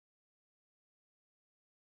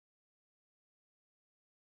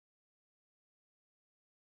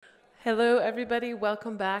Hello, everybody.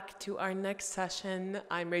 Welcome back to our next session.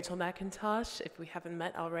 I'm Rachel McIntosh, if we haven't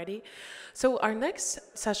met already. So our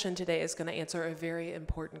next session today is going to answer a very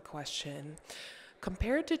important question.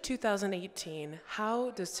 Compared to 2018, how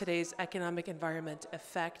does today's economic environment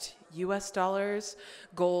affect US dollars,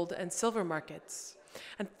 gold, and silver markets?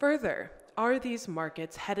 And further, are these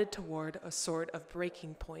markets headed toward a sort of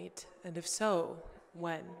breaking point? And if so,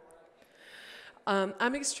 when?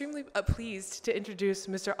 I'm extremely pleased to introduce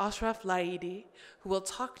Mr. Ashraf Laidi, who will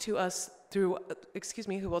talk us through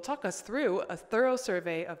a thorough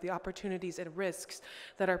survey of the opportunities and risks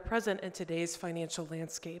that are present in today's financial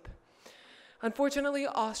landscape. Unfortunately,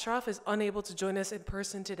 Ashraf is unable to join us in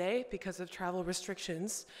person today because of travel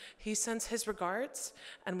restrictions. He sends his regards,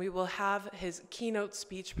 and we will have his keynote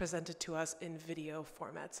speech presented to us in video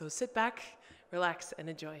format. So sit back, relax, and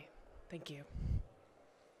enjoy. Thank you.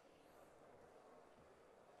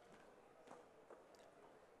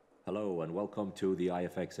 Hello and welcome to the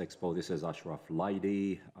iFX EXPO. This is Ashraf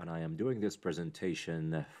Laidi and I am doing this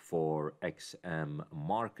presentation for XM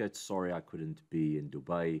Markets. Sorry I couldn't be in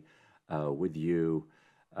Dubai with you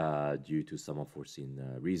due to some unforeseen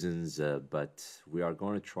reasons, but we are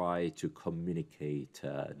going to try to communicate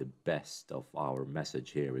the best of our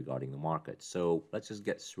message here regarding the market. So let's just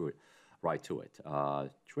get right to it.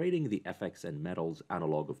 Trading the FX and metals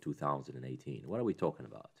analog of 2018. What are we talking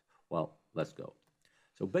about? Well, let's go.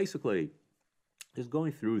 So basically, just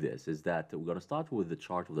going through this is that we're going to start with the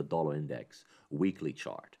chart of the dollar index, weekly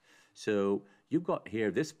chart. So you've got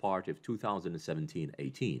here this part of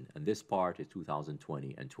 2017-18, and this part is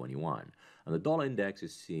 2020 and 21. And the dollar index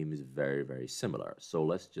seems very, very similar. So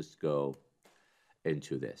let's just go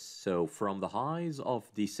into this. So from the highs of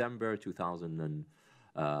December 2000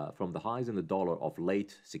 from the highs in the dollar of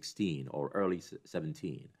late 16 or early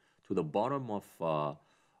 17 to the bottom of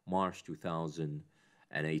March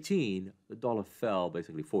 2018, the dollar fell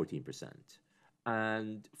basically 14%.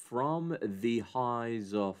 And from the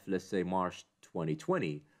highs of, let's say, March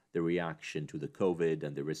 2020, the reaction to the COVID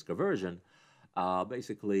and the risk aversion,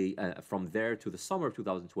 basically from there to the summer of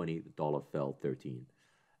 2020, the dollar fell 13%.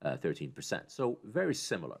 So very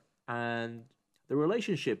similar. And the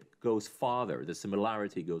relationship goes farther, the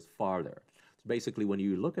similarity goes farther. So basically, when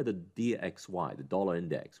you look at the DXY, the dollar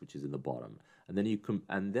index, which is in the bottom, and then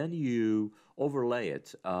you overlay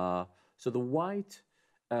it. So the white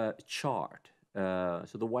chart.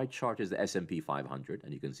 So the white chart is the S&P 500,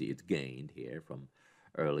 and you can see it's gained here from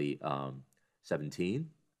early 17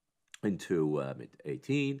 into mid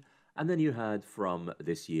 18, and then you had from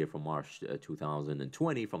this year, from March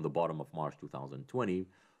 2020, from the bottom of March 2020,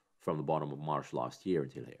 from the bottom of March last year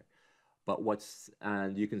until here. But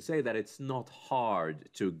and you can say that it's not hard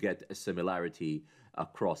to get a similarity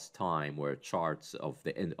across time where charts of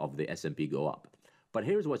the S&P go up. But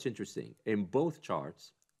here's what's interesting. In both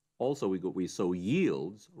charts, also we saw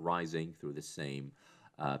yields rising through the same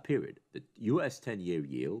period. The US 10-year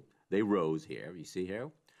yield, they rose here, you see here,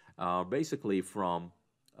 basically from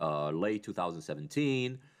late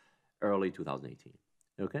 2017, early 2018,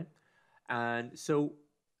 okay? And so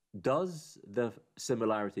does the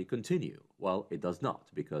similarity continue? Well, it does not,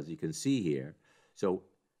 because you can see here, so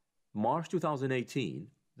March 2018,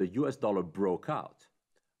 the US dollar broke out,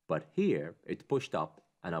 but here it pushed up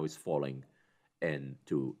and now it's falling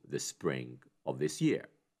into the spring of this year.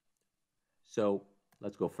 So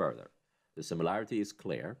let's go further. The similarity is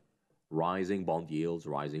clear. Rising bond yields,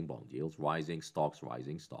 rising bond yields, rising stocks,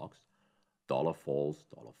 dollar falls,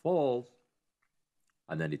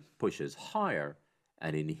 and then it pushes higher.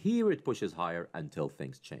 And in here, it pushes higher until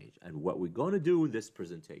things change. And what we're going to do in this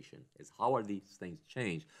presentation is how are these things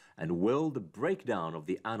change and will the breakdown of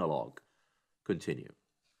the analog continue?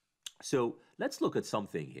 So let's look at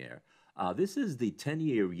something here. This is the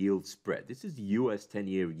 10-year yield spread. This is the US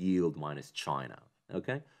 10-year yield minus China,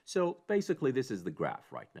 okay? So basically, this is the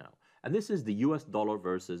graph right now. And this is the US dollar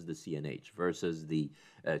versus the CNH versus the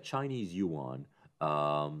Chinese yuan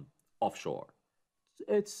offshore.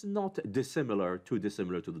 It's not too dissimilar to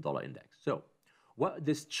the dollar index. So what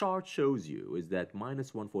this chart shows you is that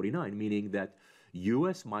minus 149, meaning that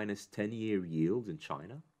US minus 10-year yields in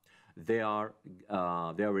China, they are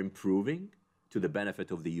improving to the benefit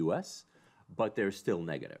of the US, but they're still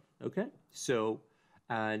negative, okay? So,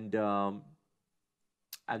 and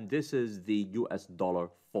this is the US dollar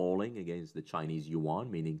falling against the Chinese yuan,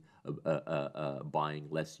 meaning buying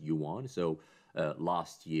less yuan. So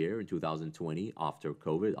last year in 2020, after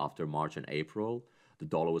COVID, after March and April, the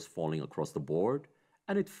dollar was falling across the board,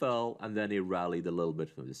 and it fell, and then it rallied a little bit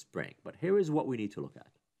from the spring. But here is what we need to look at.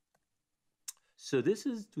 So this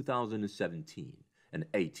is 2017.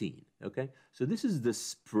 2018. Okay, so this is the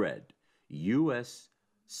spread, US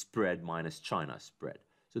spread minus China spread.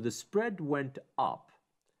 So the spread went up,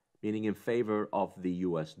 meaning in favor of the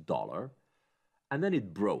US dollar, and then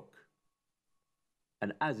it broke.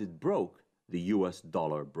 And as it broke, the US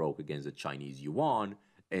dollar broke against the Chinese yuan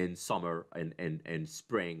in summer, in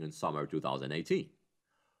spring and summer 2018.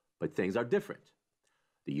 But things are different.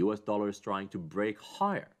 The US dollar is trying to break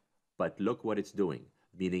higher, but look what it's doing,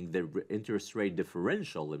 meaning the interest rate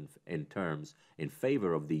differential in terms in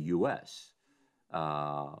favor of the US,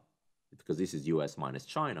 because this is US minus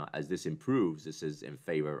China. As this improves, this is in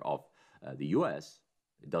favor of the US.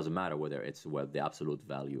 It doesn't matter whether the absolute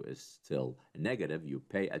value is still negative. You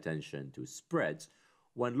pay attention to spreads.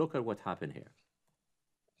 Look at what happened here.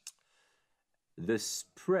 The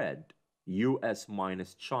spread, US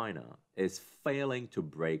minus China, is failing to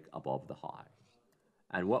break above the high.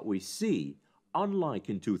 And what we see, unlike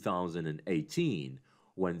in 2018,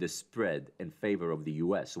 when the spread in favor of the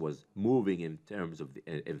US was moving in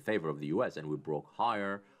favor of the US, and we broke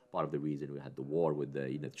higher. Part of the reason we had the war with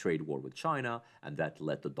the trade war with China, and that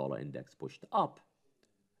led the dollar index pushed up,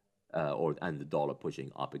 and the dollar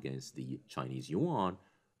pushing up against the Chinese yuan.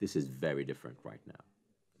 This is very different right now.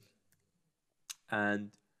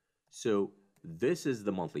 And so this is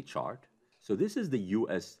the monthly chart. So this is the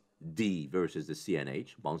USD versus the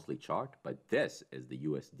CNH monthly chart, but this is the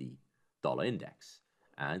USD dollar index,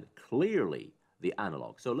 and clearly the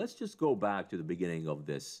analog. So let's just go back to the beginning of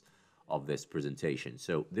this presentation.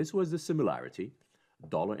 So this was the similarity,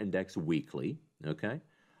 dollar index weekly, okay,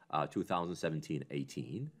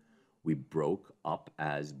 2017-18. We broke up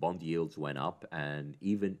as bond yields went up, and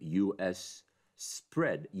even US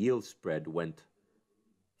yield spread went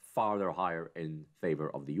farther higher in favor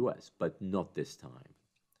of the US, but not this time.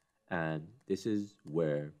 And this is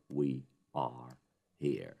where we are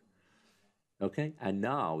here. Okay, and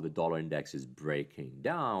now the dollar index is breaking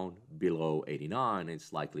down below 89.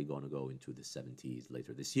 It's likely going to go into the 70s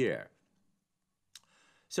later this year.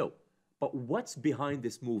 So, but what's behind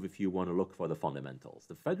this move if you want to look for the fundamentals?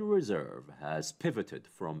 The Federal Reserve has pivoted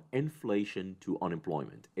from inflation to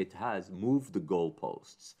unemployment. It has moved the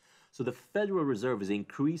goalposts. So the Federal Reserve is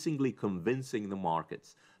increasingly convincing the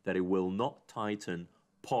markets that it will not tighten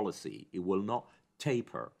policy, it will not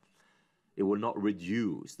taper, it will not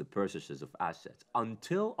reduce the purchases of assets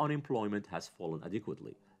until unemployment has fallen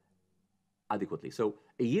adequately. So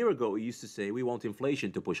a year ago, it used to say, we want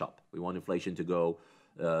inflation to push up. We want inflation to go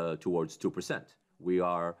towards 2%. We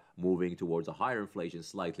are moving towards a higher inflation,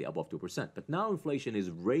 slightly above 2%. But now inflation is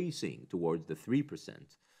racing towards the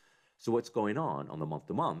 3%. So what's going on the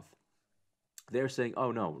month-to-month? They're saying,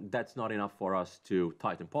 oh no, that's not enough for us to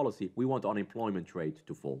tighten policy. We want unemployment rate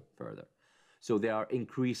to fall further. So they are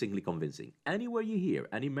increasingly convincing. Anywhere you hear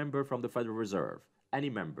any member from the Federal Reserve, any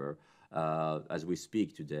member, as we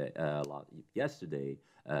speak today, yesterday,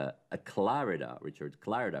 Richard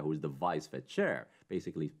Clarida, who is the Vice Fed chair,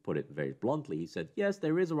 basically put it very bluntly. He said, yes,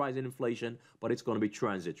 there is a rise in inflation, but it's going to be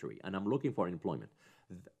transitory. And I'm looking for unemployment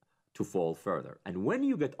to fall further. And when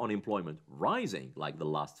you get unemployment rising, like the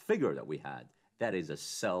last figure that we had, that is a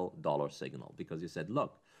sell dollar signal, because he said,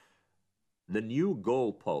 look, the new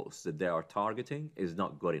goalpost that they are targeting is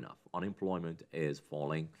not good enough. Unemployment is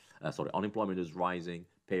falling. Unemployment is rising.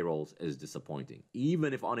 Payrolls is disappointing.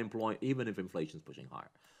 Even if inflation is pushing higher.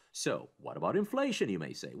 So what about inflation, you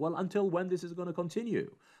may say? Well, until when this is going to continue?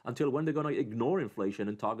 Until when they're going to ignore inflation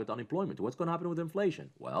and target unemployment? What's going to happen with inflation?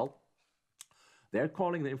 Well, they're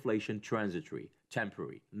calling the inflation transitory,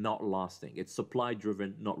 temporary, not lasting. It's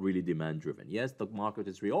supply-driven, not really demand-driven. Yes, the market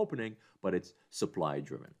is reopening, but it's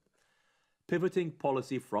supply-driven. Pivoting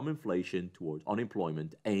policy from inflation toward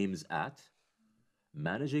unemployment aims at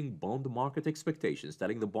managing bond market expectations,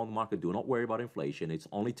 telling the bond market, do not worry about inflation, it's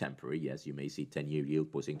only temporary. Yes, you may see 10-year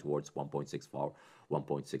yield pushing towards 1.64,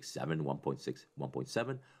 1.67,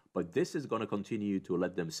 1.7, but this is going to continue to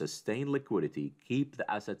let them sustain liquidity, keep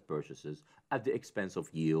the asset purchases at the expense of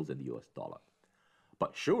yields in the US dollar.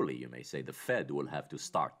 But surely, you may say, the Fed will have to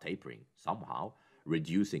start tapering somehow,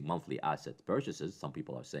 reducing monthly asset purchases. Some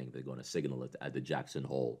people are saying they're going to signal it at the Jackson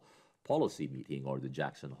Hole policy meeting or the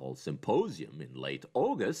Jackson Hole symposium in late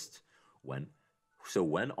August, when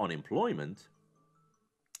unemployment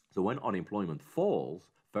falls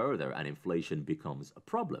further and inflation becomes a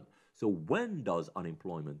problem. So when the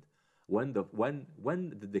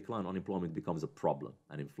decline in unemployment becomes a problem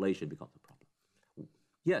and inflation becomes a problem?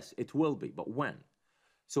 Yes, it will be, but when?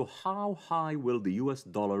 So how high will the US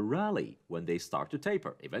dollar rally when they start to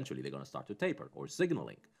taper? Eventually they're going to start to taper, or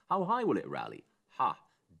signaling. How high will it rally?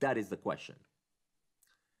 That is the question.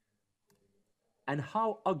 And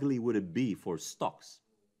how ugly would it be for stocks?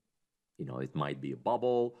 You know, it might be a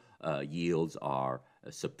bubble, yields are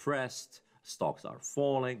suppressed, stocks are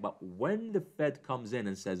falling. But when the Fed comes in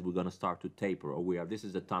and says we're going to start to taper, or this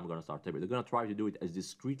is the time we're going to start tapering, they're going to try to do it as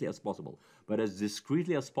discreetly as possible. But as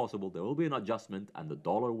discreetly as possible, there will be an adjustment and the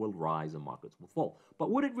dollar will rise and markets will fall.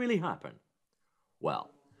 But would it really happen?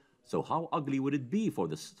 Well, so how ugly would it be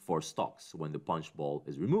for stocks when the punch bowl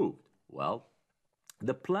is removed? Well,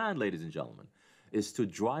 the plan, ladies and gentlemen, is to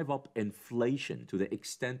drive up inflation to the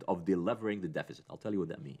extent of delevering the deficit. I'll tell you what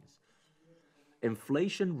that means.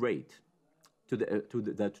 Inflation rate to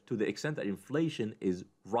the extent that inflation is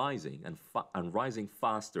rising and rising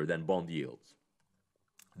faster than bond yields.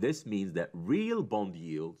 This means that real bond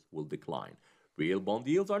yields will decline. Real bond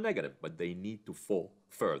yields are negative, but they need to fall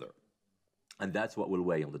further. And that's what will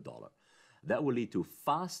weigh on the dollar. That will lead to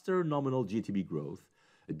faster nominal GDP growth,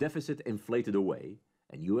 a deficit inflated away,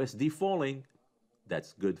 and USD falling.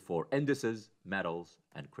 That's good for indices, metals,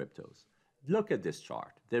 and cryptos. Look at this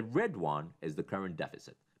chart. The red one is the current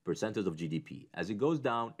deficit, percentage of GDP. As it goes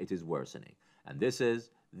down, it is worsening. And this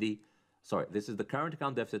is the current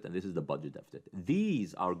account deficit, and this is the budget deficit.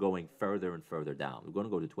 These are going further and further down. We're going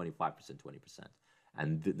to go to 25%, 20%.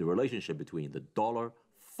 And the relationship between the dollar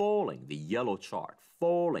falling, the yellow chart,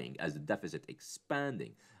 falling as the deficit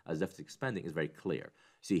expanding, is very clear.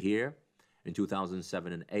 See here, in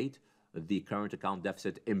 2007 and 8, the current account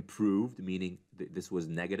deficit improved, meaning this was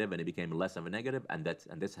negative and it became less of a negative, and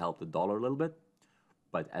this helped the dollar a little bit.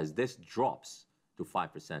 But as this drops to 5%,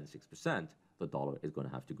 6%, the dollar is going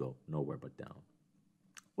to have to go nowhere but down.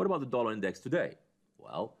 What about the dollar index today?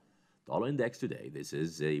 Well, dollar index today, this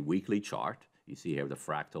is a weekly chart. You see here the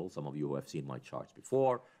fractal. Some of you have seen my charts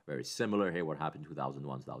before. Very similar here, what happened in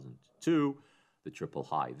 2001, 2002, the triple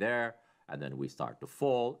high there. And then we start to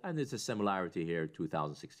fall, and there's a similarity here,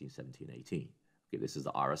 2016, 17, 18. Okay, this is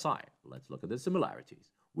the RSI. Let's look at the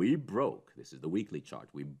similarities. We broke, this is the weekly chart,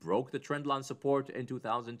 we broke the trend line support in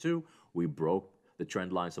 2002, we broke the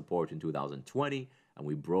trend line support in 2020, and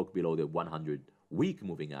we broke below the 100-week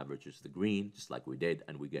moving average, which is the green, just like we did,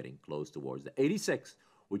 and we're getting close towards the 86,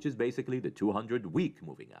 which is basically the 200-week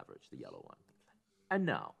moving average, the yellow one. And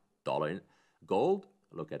now, gold,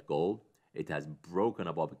 look at gold. It has broken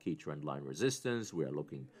above a key trend line resistance. We are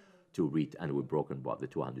looking to reach, and we've broken above the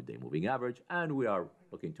 200-day moving average, and we are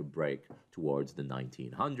looking to break towards the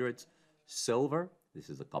 1900s. Silver, this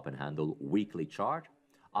is the cup and handle weekly chart.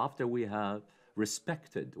 After we have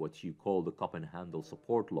respected what you call the cup and handle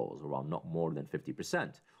support lows, around not more than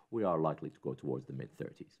 50%, we are likely to go towards the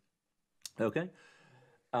mid-30s. Okay?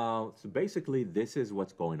 So basically, this is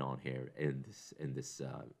what's going on here in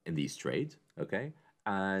these trades. Okay,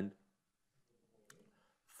 and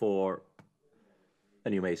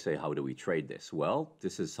you may say, how do we trade this? Well,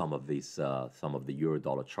 this is some of the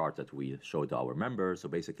euro-dollar chart that we showed to our members. So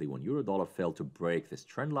basically, when euro-dollar failed to break this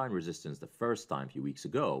trend line resistance the first time a few weeks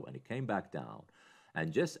ago, and it came back down,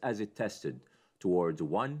 and just as it tested towards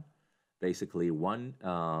 120.60,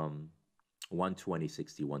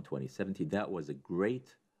 120.70, that was a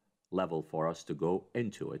great level for us to go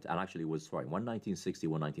into it. And actually, it was 119.60,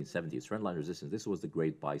 119.70 trend line resistance. This was the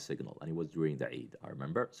great buy signal, and it was during the Eid, I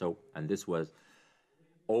remember. So, and this was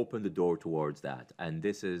open the door towards that. And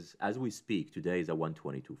this is, as we speak, today is a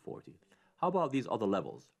 122.40. How about these other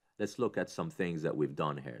levels? Let's look at some things that we've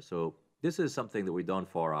done here. So this is something that we've done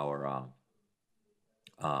for our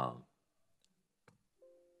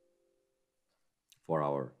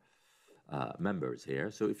members here.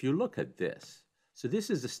 So if you look at this, so this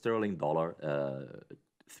is the sterling dollar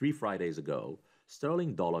 3 Fridays ago.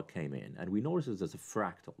 Sterling dollar came in, and we noticed there's a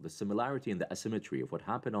fractal. The similarity and the asymmetry of what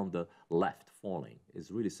happened on the left falling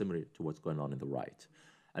is really similar to what's going on in the right.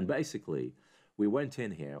 And basically, we went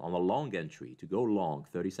in here on a long entry to go long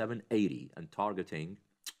 37.80 and targeting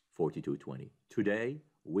 42.20. Today,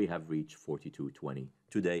 we have reached 42.20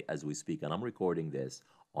 today as we speak, and I'm recording this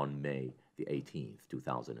on May the 18th,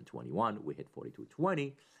 2021. We hit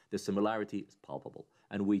 42.20. The similarity is palpable,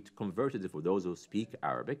 and we converted it for those who speak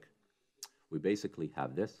Arabic. We basically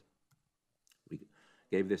have this. We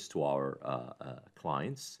gave this to our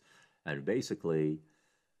clients, and basically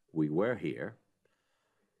we were here,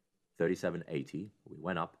 37.80. We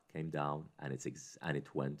went up, came down, and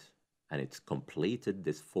it's completed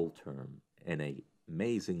this full term in a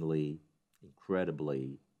amazingly,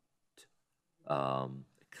 incredibly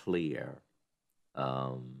clear,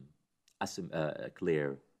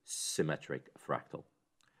 clear symmetric fractal.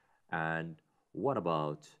 And what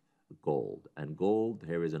about gold? And gold,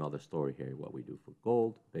 here is another story here, what we do for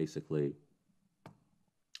gold. Basically,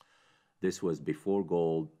 this was before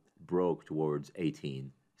gold broke towards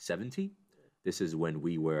 1870. This is when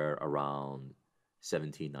we were around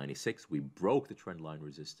 1796. We broke the trend line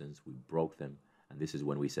resistance, we broke them, and this is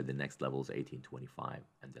when we said the next level is 1825,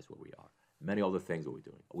 and that's where we are. Many other things that we're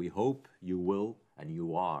doing. We hope you will and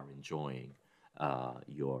you are enjoying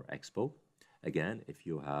your expo. Again, if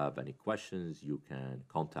you have any questions, you can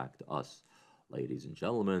contact us, ladies and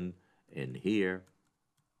gentlemen, in here.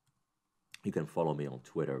 You can follow me on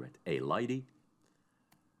Twitter at alaidi.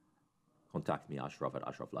 Contact me, Ashraf at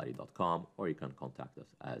ashraflaidi.com, or you can contact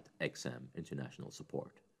us at XM International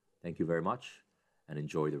Support. Thank you very much, and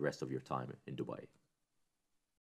enjoy the rest of your time in Dubai.